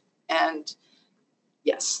sacred. And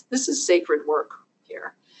yes, this is sacred work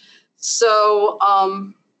here. So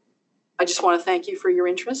I just want to thank you for your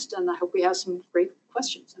interest, and I hope we have some great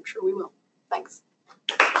questions. I'm sure we will. Thanks.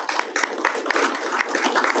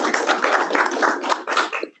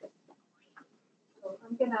 So for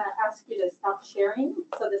I'm going to ask you to stop sharing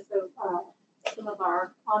so that some of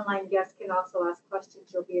our online guests can also ask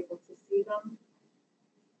questions. You'll be able to see them.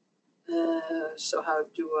 So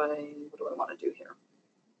what do I want to do here?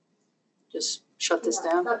 Just shut this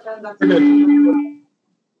down?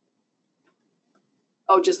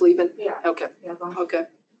 Oh, just leave it? Yeah. Okay. Yeah, Okay.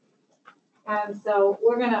 And so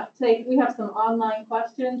we have some online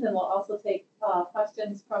questions, and we'll also take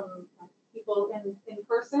questions from people in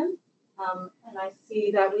person. And I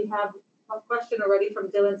see that we have a question already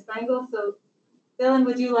from Dylan Spangle. So Dylan,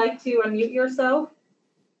 would you like to unmute yourself?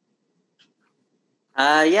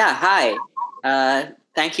 Yeah, hi.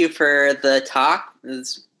 Thank you for the talk.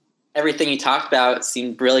 Everything you talked about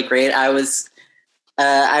seemed really great. I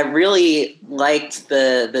really liked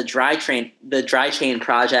the dry chain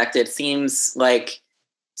project. It seems like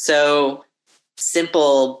so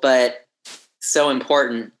simple but so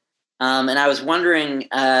important. And I was wondering,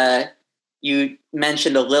 you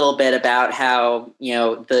mentioned a little bit about how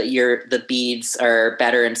the beads are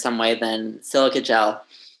better in some way than silica gel.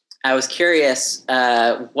 I was curious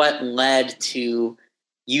what led to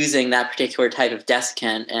using that particular type of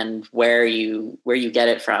desiccant and where you get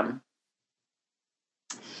it from.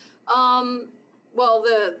 Well,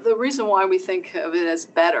 the reason why we think of it as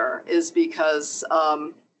better is because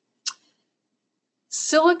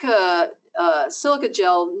silica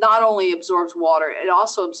gel not only absorbs water, it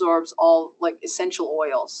also absorbs all like essential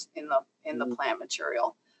oils in the plant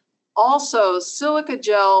material. Also, silica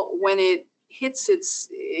gel, when it hits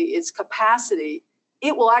its capacity,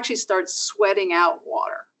 it will actually start sweating out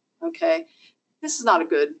water. Okay, this is not a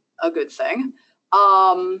good thing.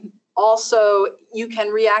 Also, you can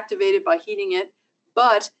reactivate it by heating it,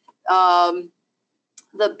 but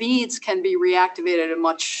the beads can be reactivated at a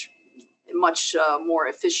much more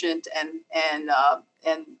efficient and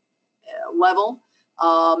level.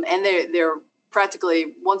 And they're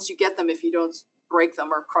practically, once you get them, if you don't break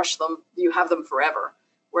them or crush them, you have them forever.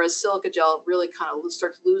 Whereas silica gel really kind of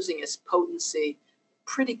starts losing its potency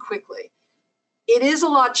pretty quickly. It is a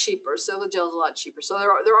lot cheaper. Silica gel is a lot cheaper. So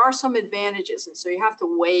there are some advantages. And so you have to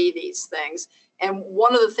weigh these things. And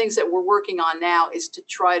one of the things that we're working on now is to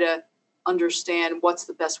try to understand what's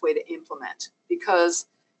the best way to implement, because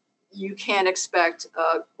you can't expect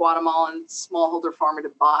a Guatemalan smallholder farmer to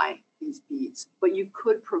buy these beads, but you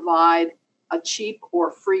could provide a cheap or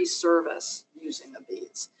free service using the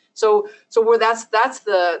beads. So where that's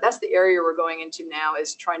the area we're going into now,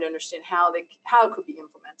 is trying to understand how it could be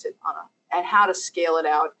implemented and how to scale it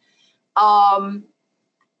out.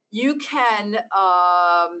 You can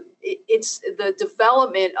it's the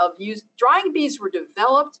development of drying beads were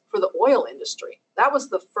developed for the oil industry. That was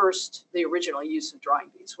the original use of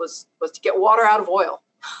drying beads was to get water out of oil.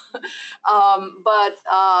 But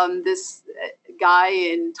this guy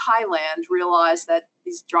in Thailand realized that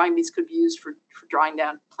these drying beads could be used for drying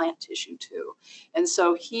down plant tissue too. And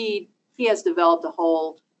so he has developed a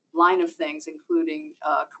whole line of things, including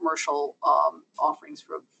commercial offerings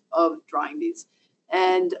of drying beads.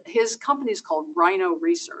 And his company is called Rhino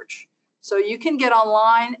Research. So you can get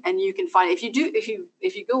online and you can find, if you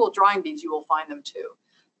Google drying beads, you will find them too.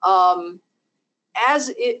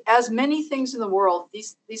 As many things in the world,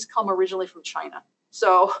 these come originally from China.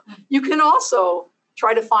 So you can also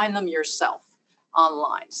try to find them yourself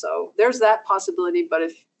online. So there's that possibility. But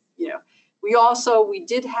if we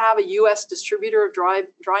did have a U.S. distributor of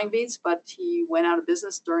drying beads, but he went out of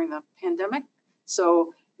business during the pandemic.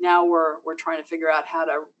 So now we're trying to figure out how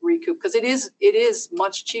to recoup, because it is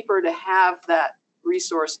much cheaper to have that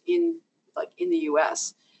resource in the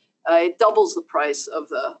U.S. It doubles the price of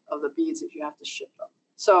the beads if you have to ship them.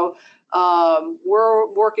 So I'm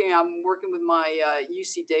working with my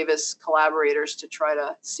UC Davis collaborators to try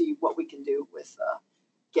to see what we can do with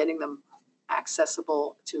getting them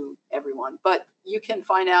accessible to everyone. But you can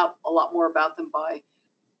find out a lot more about them by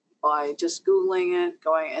just Googling it,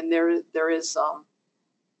 and there is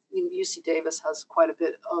UC Davis has quite a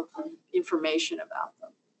bit of information about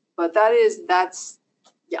them. But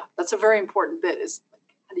that's a very important bit, is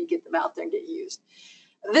how do you get them out there and get used.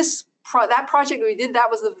 That project we did,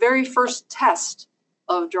 that was the very first test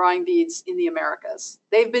of drying beads in the Americas.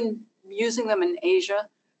 They've been using them in Asia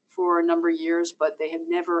for a number of years, but they had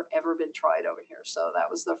never, ever been tried over here. So that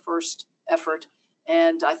was the first effort.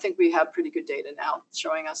 And I think we have pretty good data now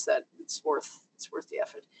showing us that it's worth the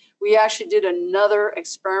effort. We actually did another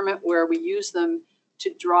experiment where we used them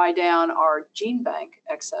to dry down our gene bank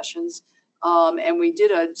accessions. And we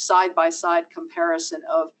did a side-by-side comparison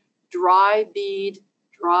of dry bead,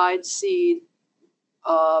 dried seed,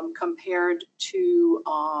 compared to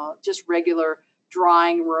just regular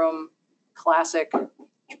drying room, classic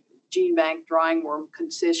gene bank drying worm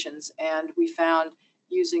conditions, and we found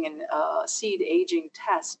using a seed aging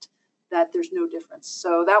test that there's no difference.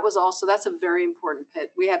 So that's a very important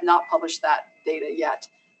pit. We have not published that data yet,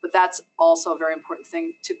 but that's also a very important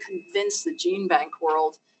thing to convince the gene bank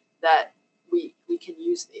world that we can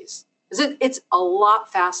use these. Because it's a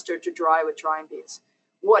lot faster to dry with drying beads.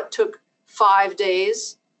 What took 5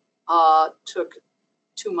 days took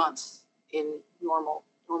 2 months in normal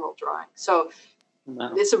drying. So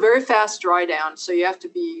Wow. it's a very fast dry down. So you have to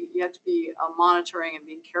be monitoring and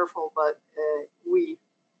being careful. But we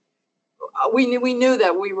knew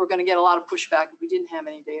that we were going to get a lot of pushback if we didn't have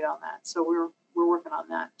any data on that. So we're working on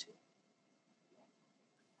that too.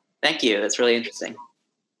 Thank you. That's really interesting.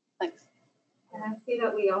 Thanks. And I see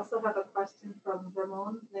that we also have a question from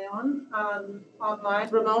Ramon Leon online.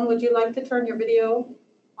 Ramon, would you like to turn your video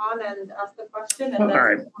on and ask the question, and then All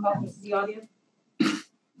right. come up to the audience?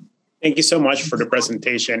 Thank you so much for the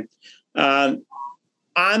presentation. I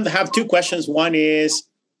have two questions. One is,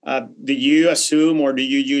 do you assume or do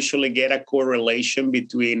you usually get a correlation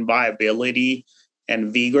between viability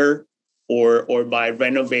and vigor, or by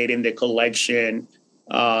renovating the collection,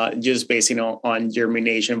 just based on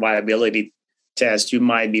germination viability test, you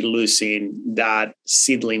might be losing that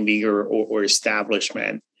seedling vigor or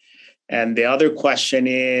establishment? And the other question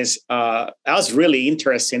is, that was really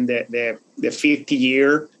interesting, the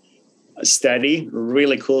 50-year study,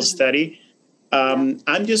 really cool study.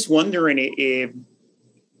 I'm just wondering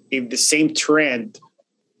if the same trend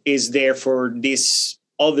is there for these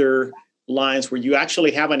other lines where you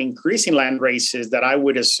actually have an increase in land races that I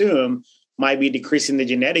would assume might be decreasing the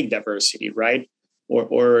genetic diversity, right?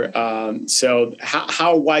 So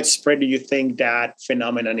how widespread do you think that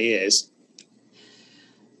phenomenon is?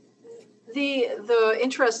 The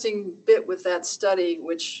interesting bit with that study,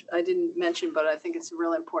 which I didn't mention, but I think it's a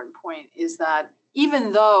really important point, is that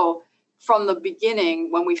even though from the beginning,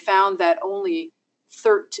 when we found that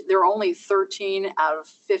there are only 13 out of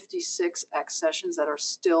 56 accessions that are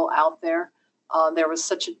still out there, there was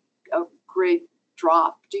such a great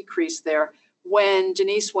decrease there. When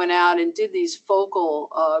Denise went out and did these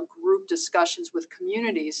focal group discussions with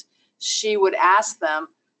communities, she would ask them,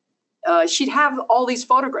 she'd have all these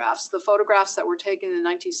photographs, the photographs that were taken in the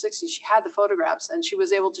 1960s. She had the photographs, and she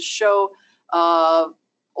was able to show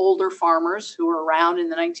older farmers who were around in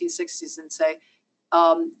the 1960s and say,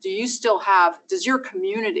 does your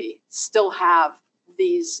community still have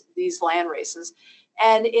these land races?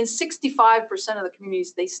 And in 65% of the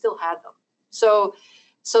communities, they still had them. So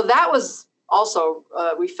that was also,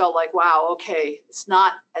 we felt like, wow, okay, it's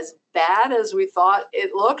not as bad as we thought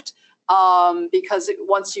it looked. Because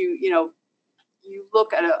once you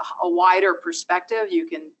look at a wider perspective, you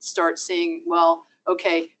can start seeing, well,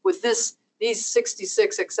 okay, with these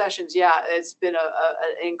 66 accessions, yeah, it's been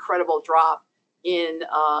an incredible drop in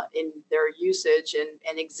their usage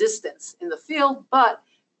and existence in the field, but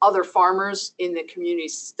other farmers in the community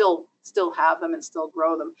still have them and still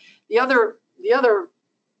grow them. The other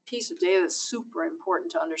piece of data that's super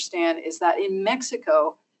important to understand is that in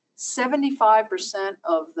Mexico, 75%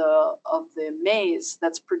 of the maize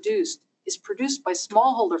that's produced is produced by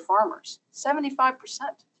smallholder farmers.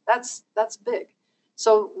 75%. That's big.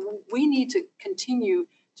 So we need to continue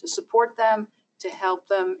to support them, to help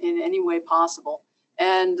them in any way possible.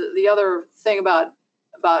 And the other thing about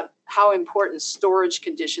how important storage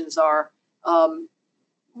conditions are,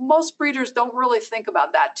 most breeders don't really think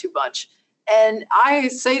about that too much. And I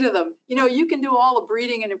say to them, you can do all the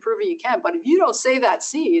breeding and improving you can, but if you don't save that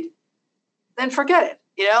seed, then forget it.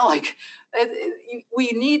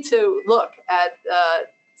 We need to look at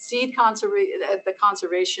seed conservation, at the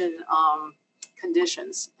conservation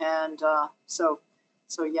conditions. And so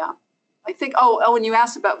yeah, I think, and you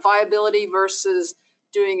asked about viability versus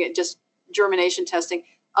doing it just germination testing.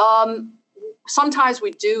 Sometimes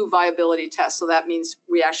we do viability tests. So that means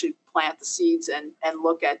we actually plant the seeds and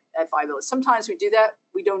look at viability. Sometimes we do that.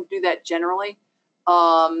 We don't do that generally.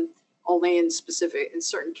 Only in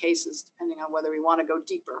certain cases, depending on whether we want to go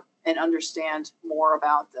deeper and understand more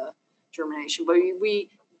about the germination. But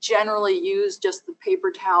we generally use just the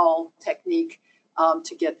paper towel technique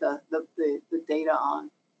to get the data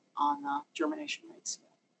on germination rates.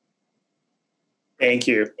 Thank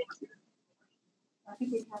you. I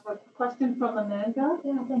think we have a question from Amanda.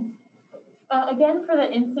 Yeah, thanks. Again, for the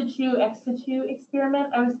in situ, ex situ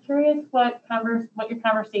experiment, I was curious what your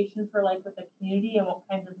conversations were like with the community and what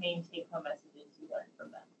kinds of main take-home messages you learned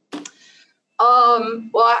from them.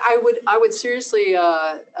 Well, I would seriously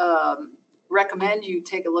recommend you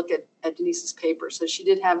take a look at Denise's paper. So she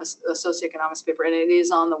did have a socioeconomics paper, and it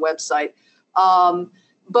is on the website.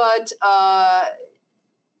 But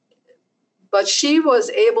but she was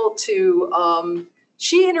able to,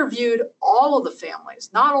 she interviewed all of the families,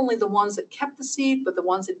 not only the ones that kept the seed, but the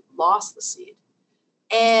ones that lost the seed.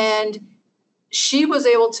 And she was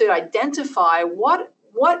able to identify what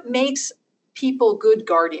makes people good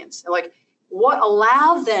guardians, like what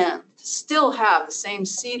allowed them to still have the same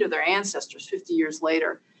seed of their ancestors 50 years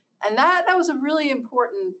later. And that was a really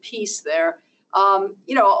important piece there.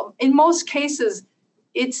 In most cases,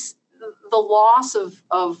 it's the loss of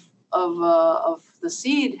the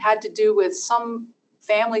seed had to do with some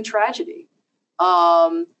family tragedy.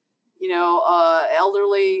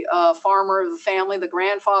 Elderly farmer of the family, the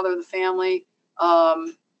grandfather of the family.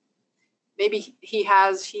 Maybe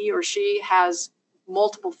he or she has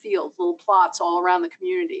multiple fields, little plots all around the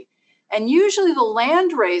community. And usually the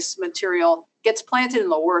landrace material gets planted in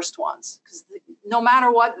the worst ones because no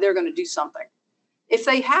matter what, they're going to do something.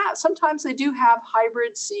 Sometimes they do have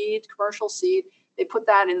hybrid seed, commercial seed. They put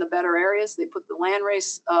that in the better areas. They put the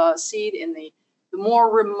landrace seed in the more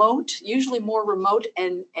remote, usually more remote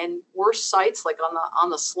and worse sites, like on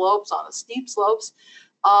the slopes, on the steep slopes.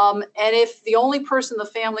 And if the only person in the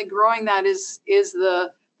family growing that is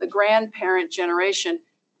the grandparent generation,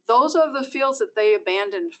 those are the fields that they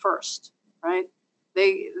abandoned first, right?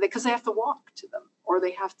 Because they have to walk to them, or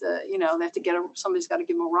they have to, they have to somebody's got to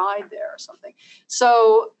give them a ride there or something.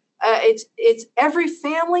 So it's every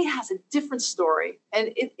family has a different story,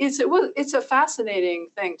 and it's a fascinating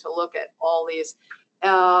thing to look at all these.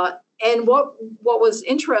 And what was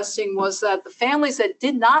interesting was that the families that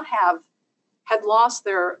did not had lost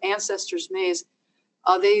their ancestors' maize,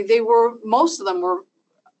 most of them were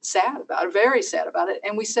sad about it, very sad about it.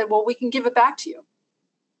 And we said, well, we can give it back to you.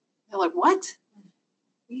 They're like, what?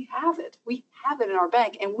 We have it in our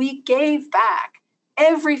bank. And we gave back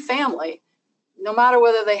every family, no matter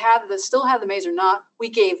whether they still had the maize or not. We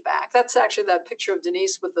gave back. That's actually that picture of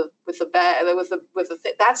Denise with the bag,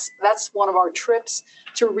 that's one of our trips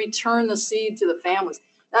to return the seed to the families.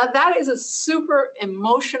 Now that is a super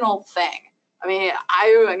emotional thing. I mean,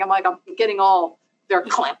 I'm getting all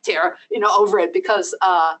verklempt here, over it because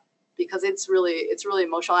it's really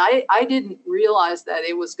emotional. I didn't realize that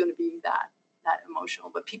it was going to be that emotional,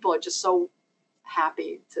 but people are just so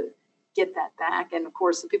happy to get that back. And of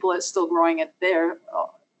course, the people that are still growing it, they're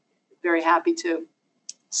very happy too.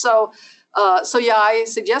 So yeah, I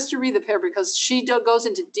suggest you read the paper because she goes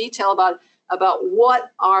into detail about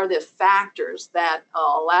what are the factors that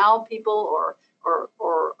allow people or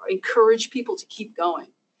encourage people to keep going.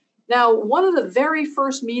 Now, one of the very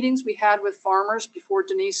first meetings we had with farmers before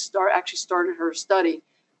Denise actually started her study,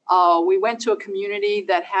 we went to a community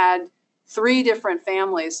that had 3 different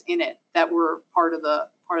families in it that were part of the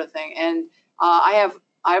thing. And I have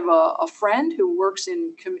a friend who works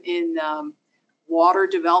in water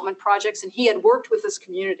development projects, and he had worked with this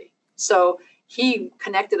community. So he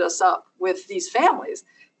connected us up with these families.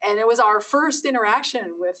 And it was our first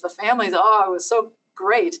interaction with the families. Oh, it was so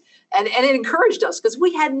great. And it encouraged us because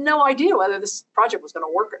we had no idea whether this project was going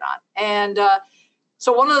to work or not. And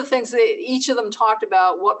so one of the things that each of them talked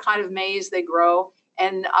about what kind of maize they grow.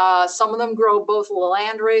 And some of them grow both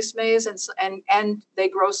landrace maize and they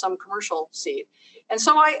grow some commercial seed. And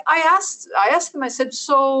so I asked them, I said,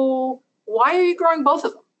 so why are you growing both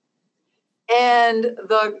of them? And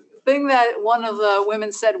the thing that one of the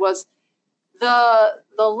women said was, the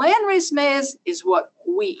landrace maize is what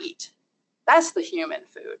we eat. That's the human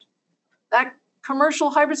food. That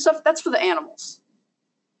commercial hybrid stuff, that's for the animals.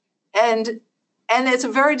 And it's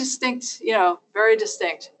a very distinct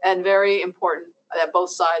and very important that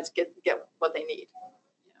both sides get what they need.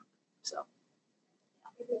 So.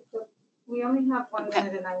 We only have 1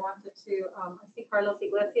 minute, and I wanted to, I see Carlos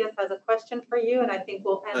Iglesias has a question for you, and I think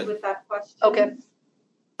we'll end with that question. Okay.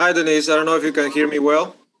 Hi, Denise. I don't know if you can hear me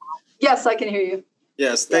well. Yes, I can hear you.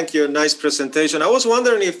 Yes, thank you. Nice presentation. I was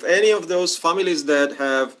wondering if any of those families that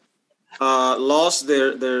have lost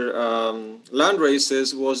their land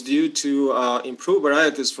races was due to improved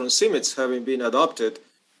varieties from CIMMYTs having been adopted,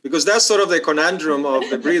 because that's sort of the conundrum of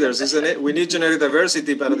the breeders, isn't it? We need genetic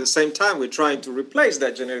diversity, but at the same time, we're trying to replace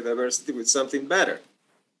that genetic diversity with something better.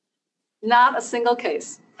 Not a single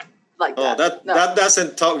case like that. That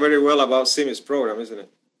doesn't talk very well about CIMMYT's program, isn't it?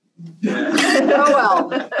 Oh, well.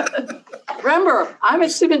 Remember, I'm at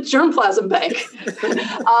CIMMYT Germplasm Bank.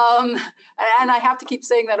 And I have to keep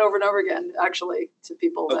saying that over and over again, actually, to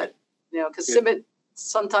people that, because CIMMYT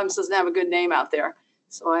sometimes doesn't have a good name out there.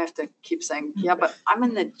 So I have to keep saying, yeah, but I'm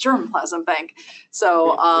in the Germplasm Bank.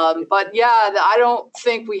 So, but yeah, I don't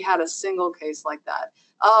think we had a single case like that.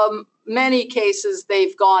 Many cases,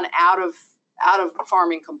 they've gone out of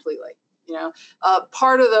farming completely.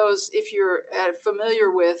 Part of those, if you're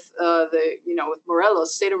familiar with with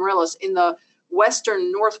Morelos, state of Morelos, in the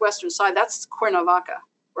northwestern side, that's Cuernavaca,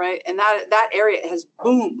 right? And that area has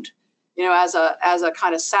boomed, as a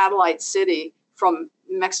kind of satellite city from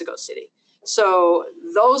Mexico City. So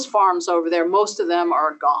those farms over there, most of them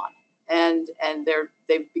are gone, and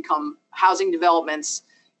they've become housing developments,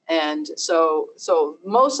 and so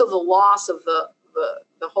most of the loss of the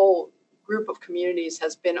whole group of communities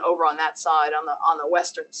has been over on that side, on the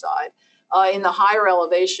western side. In the higher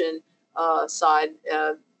elevation side,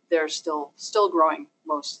 they're still growing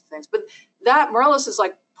most things. But that Morelos is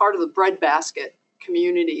like part of the breadbasket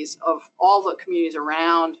communities of all the communities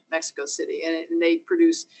around Mexico City, and they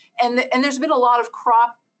produce. And there's been a lot of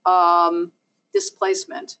crop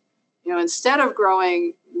displacement. Instead of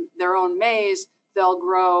growing their own maize, they'll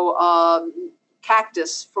grow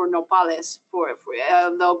cactus for nopales.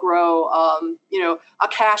 They'll grow, a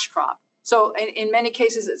cash crop. So in many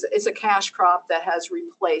cases, it's a cash crop that has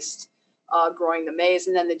replaced growing the maize,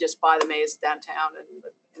 and then they just buy the maize downtown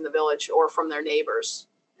in the village or from their neighbors,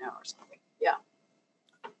 or something. Yeah.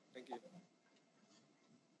 Thank you.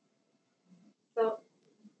 So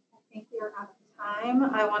I think we're out of time.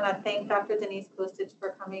 I want to thank Dr. Denise Kostic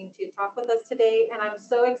for coming to talk with us today, and I'm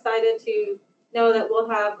so excited to know that we'll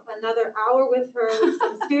have another hour with her with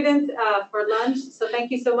some students for lunch. So thank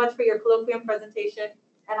you so much for your colloquium presentation,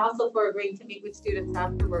 and also for agreeing to meet with students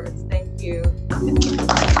afterwards. Thank you.